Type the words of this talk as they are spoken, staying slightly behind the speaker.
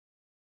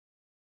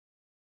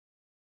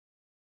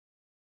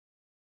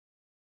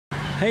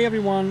Hey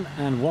everyone,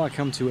 and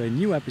welcome to a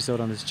new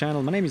episode on this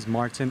channel. My name is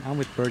Martin, I'm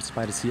with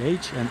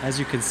birdspidersCH, and as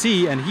you can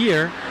see and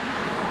hear,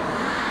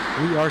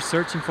 we are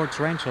searching for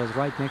tarantulas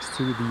right next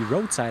to the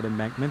roadside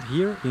embankment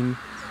here in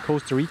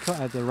Costa Rica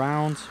at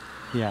around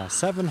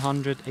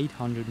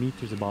 700-800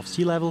 meters above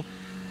sea level.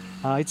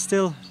 It's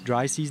still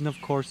dry season,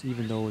 of course,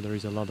 even though there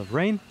is a lot of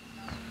rain.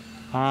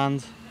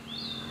 And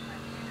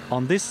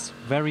on this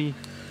very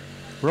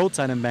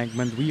roadside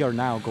embankment we are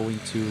now going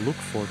to look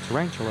for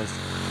tarantulas,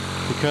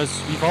 because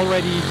we've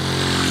already,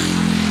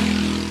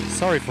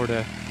 sorry for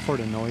the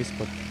noise,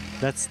 but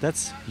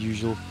that's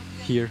usual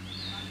here.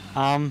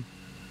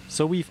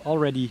 So we've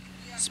already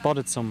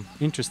spotted some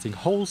interesting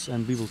holes,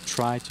 and we will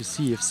try to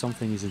see if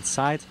something is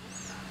inside.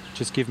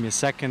 Just give me a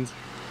second,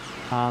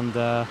 and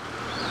I'll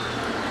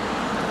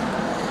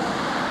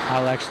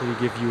actually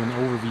give you an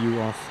overview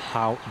of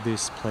how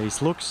this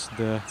place looks.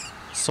 The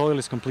soil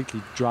is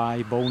completely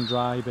dry, bone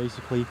dry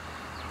basically,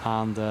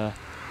 and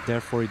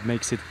therefore it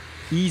makes it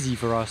easy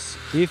for us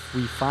if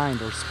we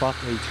find or spot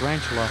a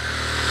tarantula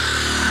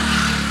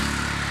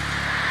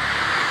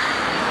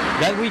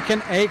that we can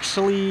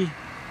actually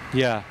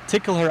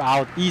tickle her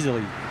out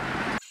easily.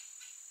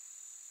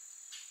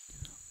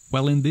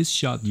 Well, in this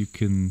shot you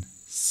can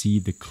see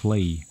the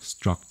clay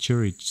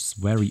structure. It's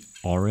very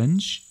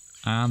orange,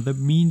 and that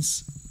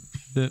means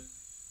the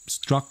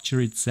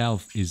structure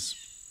itself is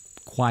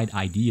quite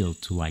ideal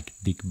to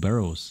dig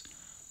burrows,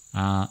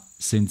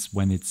 since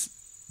when it's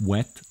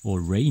wet or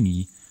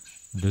rainy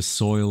the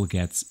soil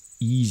gets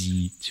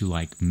easy to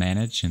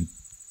manage and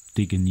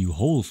dig a new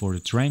hole for the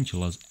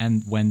tarantulas.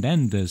 And when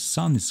then the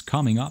sun is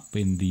coming up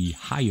in the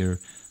higher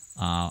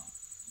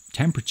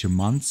temperature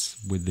months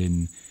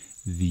within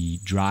the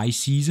dry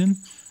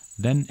season,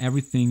 then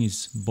everything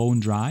is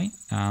bone dry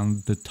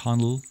and the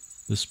tunnel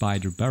the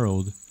spider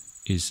burrowed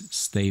is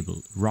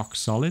stable, rock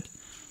solid,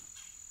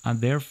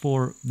 and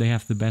therefore they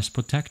have the best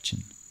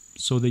protection.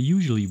 So they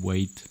usually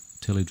wait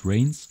till it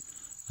rains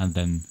and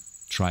then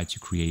try to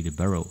create a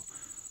burrow.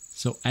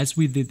 So as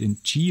we did in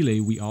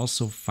Chile, we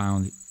also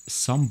found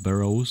some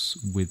burrows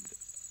with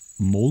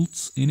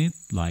molds in it,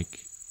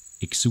 like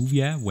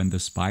exuvia. When the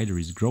spider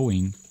is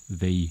growing,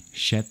 they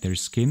shed their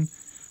skin,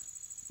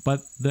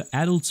 but the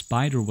adult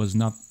spider was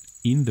not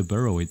in the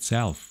burrow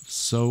itself.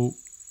 So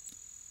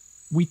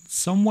we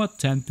somewhat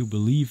tend to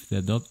believe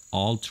that not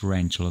all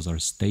tarantulas are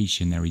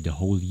stationary the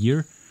whole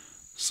year,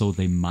 so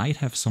they might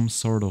have some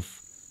sort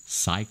of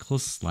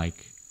cycles,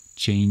 like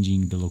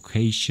changing the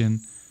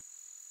location.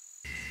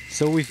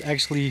 So we've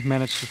actually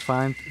managed to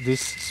find this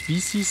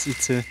species.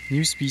 It's a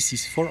new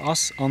species for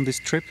us on this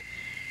trip.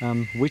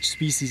 Which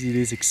species it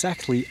is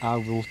exactly, I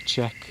will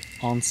check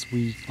once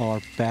we are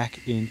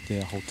back in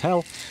the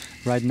hotel.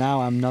 Right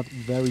now I'm not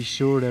very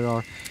sure. There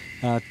are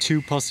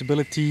two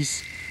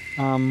possibilities,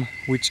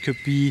 which could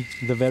be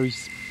the very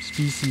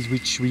species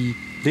which we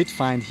did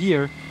find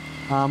here,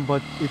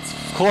 but it's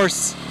of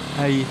course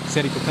a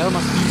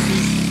Sericopelma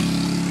species.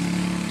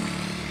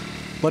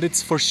 But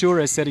it's for sure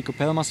a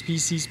Sericopelma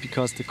species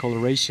because the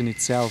coloration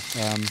itself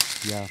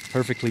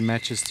perfectly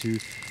matches to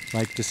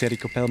the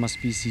Sericopelma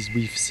species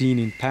we've seen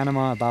in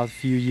Panama about a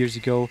few years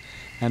ago,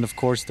 and of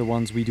course the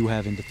ones we do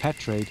have in the pet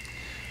trade.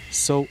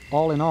 So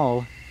all in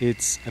all,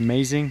 it's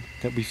amazing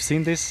that we've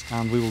seen this,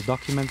 and we will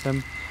document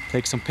them,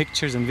 take some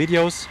pictures and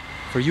videos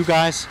for you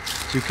guys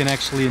so you can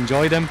actually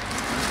enjoy them,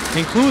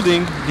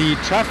 including the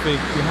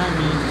traffic behind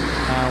me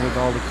with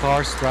all the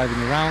cars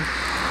driving around.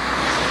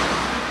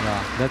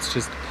 That's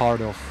just part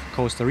of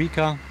Costa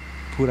Rica,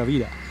 pura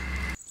vida.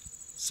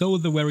 So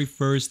the very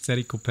first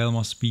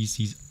Sericopelma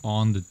species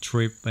on the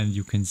trip, and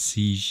you can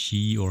see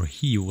she or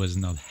he was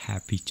not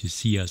happy to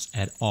see us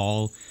at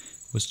all.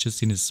 Was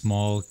just in a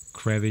small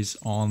crevice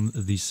on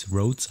this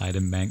roadside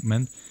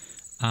embankment,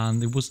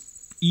 and it was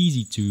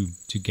easy to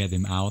get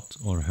him out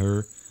or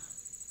her,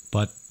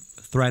 but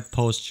threat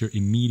posture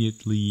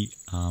immediately,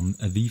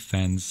 a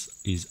defense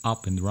is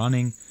up and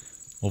running,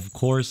 of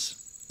course,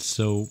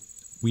 so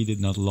we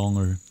did not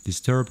longer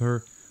disturb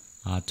her.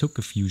 Took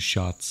a few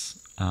shots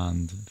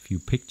and a few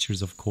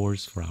pictures, of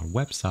course, for our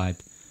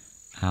website,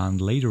 and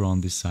later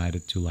on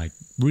decided to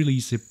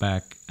release it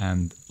back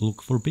and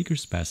look for bigger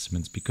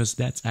specimens, because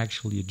that's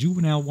actually a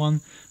juvenile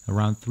one,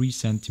 around 3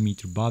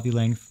 centimeter body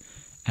length,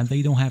 and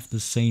they don't have the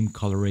same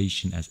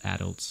coloration as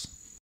adults.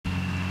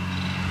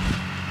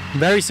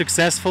 Very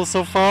successful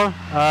so far.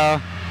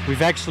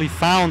 We've actually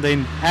found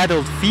an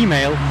adult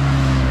female.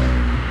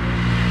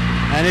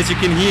 And as you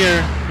can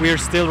hear, we are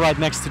still right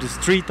next to the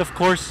street, of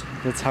course.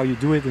 That's how you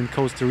do it in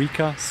Costa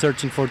Rica,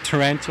 searching for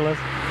tarantulas.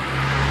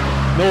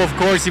 No, of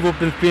course, it would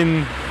have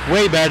been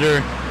way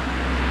better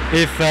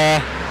if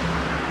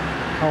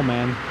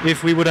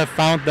we would have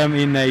found them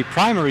in a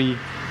primary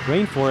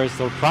rainforest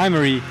or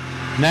primary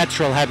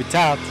natural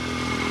habitat.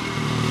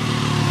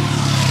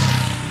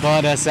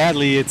 But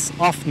sadly, it's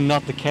often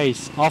not the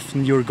case.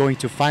 Often you're going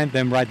to find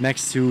them right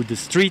next to the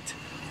street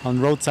on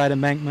roadside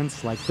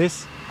embankments like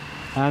this.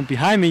 And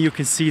behind me you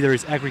can see there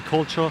is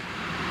agricultural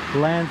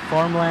land,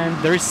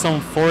 farmland. There is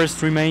some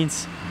forest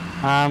remains.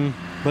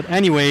 But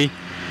anyway,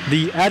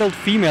 The adult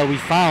female we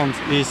found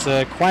is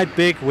quite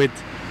big, with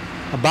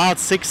about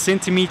 6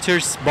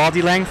 centimeters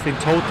body length in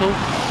total.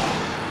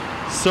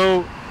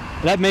 So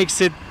that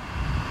makes it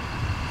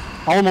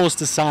almost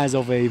the size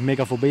of a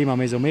Megaphobema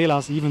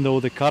mesomelas, even though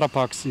the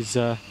carapax is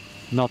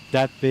not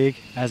that big,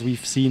 as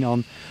we've seen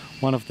on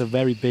one of the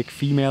very big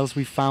females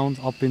we found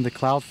up in the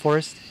cloud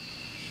forest.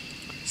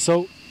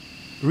 So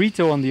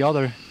Rito on the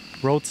other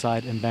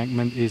roadside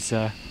embankment is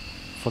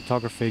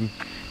photographing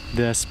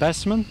the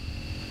specimen,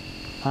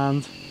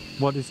 and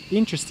what is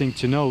interesting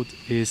to note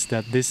is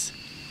that this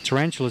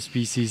tarantula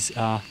species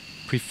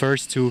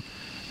prefers to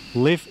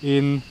live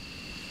in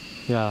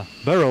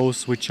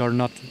burrows which are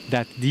not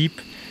that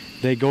deep.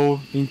 They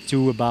go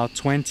into about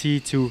 20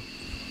 to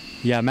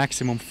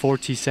maximum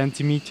 40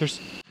 centimeters.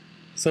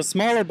 So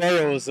smaller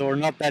burrows, or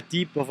not that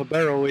deep of a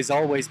burrow, is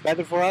always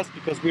better for us,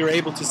 because we're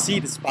able to see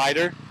the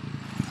spider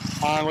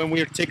when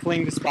we're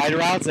tickling the spider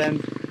rods, and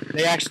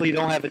they actually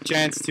don't have a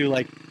chance to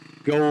like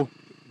go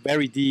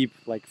very deep,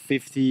 like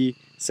 50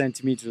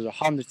 centimeters or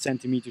 100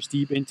 centimeters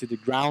deep into the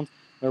ground,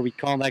 where we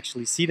can't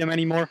actually see them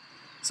anymore.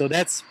 So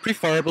that's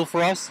preferable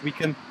for us. We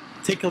can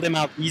tickle them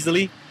out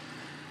easily.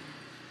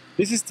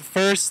 This is the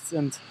first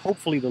and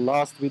hopefully the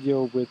last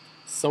video with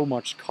so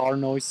much car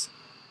noise.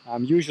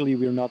 Usually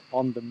we're not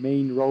on the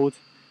main road.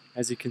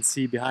 As you can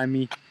see behind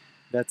me,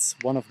 that's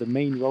one of the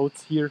main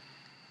roads here,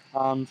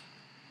 and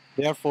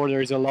therefore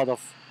there is a lot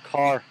of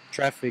car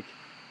traffic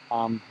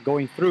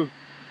going through.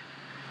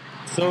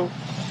 So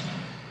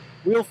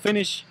we'll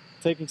finish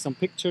taking some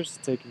pictures,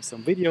 taking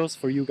some videos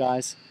for you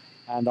guys,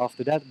 and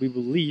after that we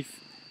will leave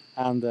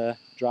and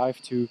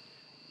drive to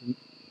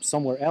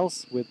somewhere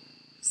else, with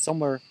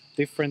somewhere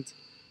different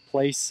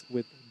place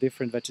with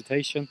different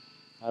vegetation,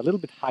 a little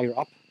bit higher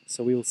up.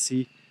 So we will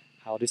see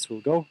how this will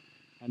go,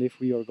 and if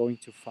we are going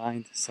to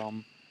find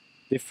some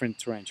different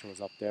tarantulas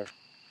up there.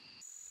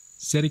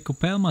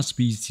 Sericopelma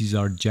species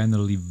are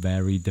generally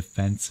very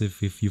defensive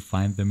if you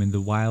find them in the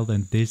wild,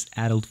 and this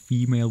adult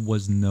female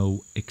was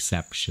no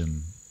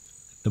exception.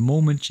 At the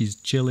moment she's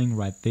chilling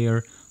right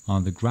there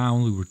on the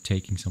ground. We were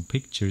taking some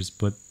pictures,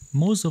 but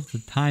most of the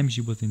time she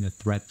was in a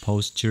threat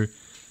posture,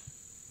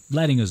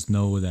 letting us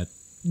know that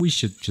we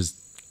should just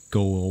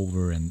go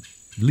over and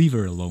leave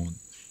her alone.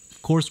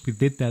 Of course we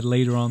did that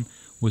later on.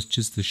 It was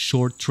just a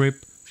short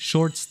trip,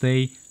 short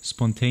stay,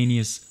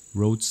 spontaneous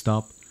road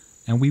stop,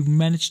 and we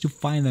managed to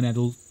find an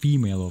adult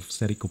female of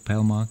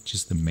Sericopelma.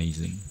 Just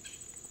amazing.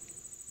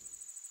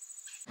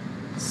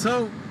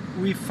 So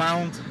we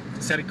found the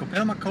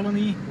Sericopelma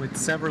colony with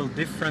several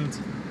different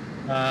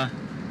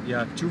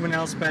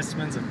juvenile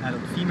specimens and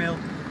adult female.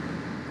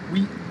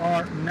 We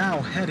are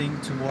now heading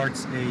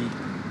towards a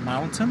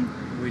mountain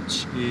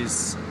which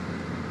is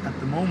at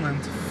the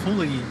moment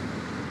fully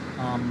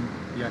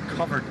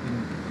covered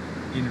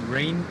in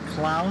rain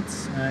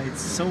clouds.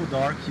 It's so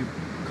dark you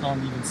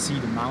can't even see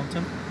the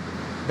mountain.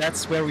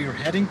 That's where we are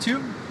heading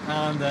to,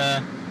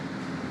 and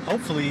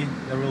hopefully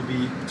there will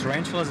be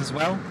tarantulas as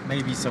well,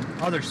 maybe some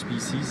other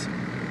species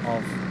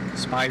of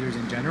spiders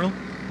in general.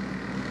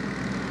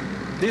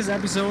 This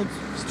episode,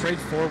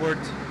 straightforward,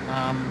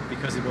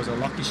 because it was a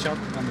lucky shot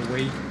on the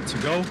way to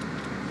go.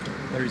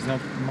 There is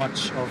not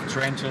much of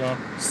tarantula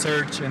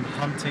search and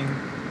hunting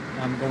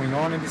going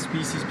on in this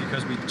species,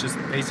 because we just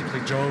basically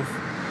drove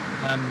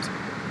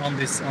on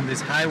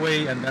this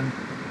highway and then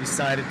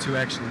decided to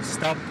actually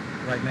stop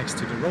right next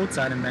to the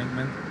roadside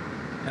embankment,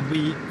 and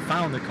we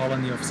found a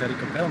colony of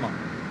Sericopelma.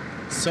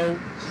 So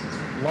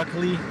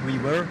luckily we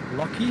were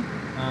lucky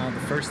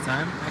the first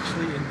time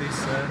actually in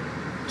this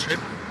trip.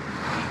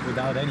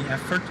 Without any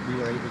effort we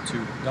were able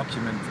to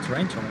document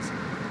tarantulas,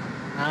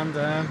 and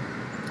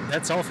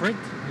that's all for it.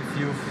 If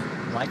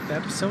you've liked the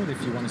episode,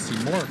 if you want to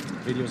see more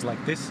videos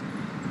like this,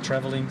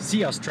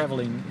 see us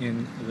traveling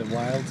in the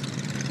wild,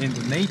 in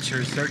the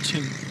nature,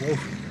 searching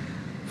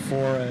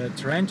for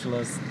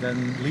tarantulas,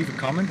 then leave a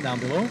comment down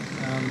below,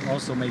 and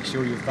also make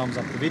sure you thumbs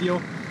up the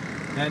video.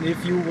 And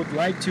if you would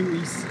like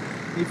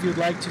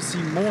to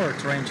see more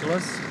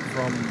tarantulas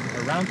from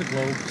around the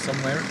globe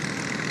somewhere,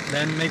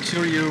 then make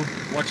sure you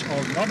watch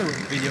all the other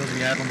videos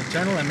we have on the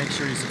channel, and make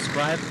sure you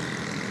subscribe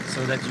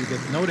so that you get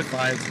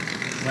notified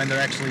when there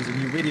actually is a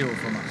new video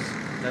from us.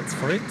 That's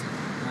for it,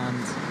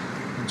 and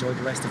enjoy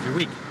the rest of your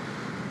week.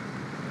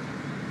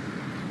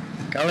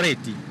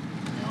 Caloretti.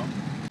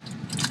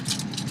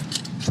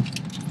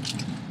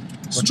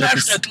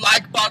 Smash that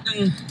like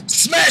button!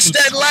 Smash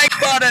that like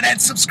button and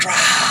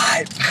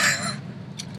subscribe!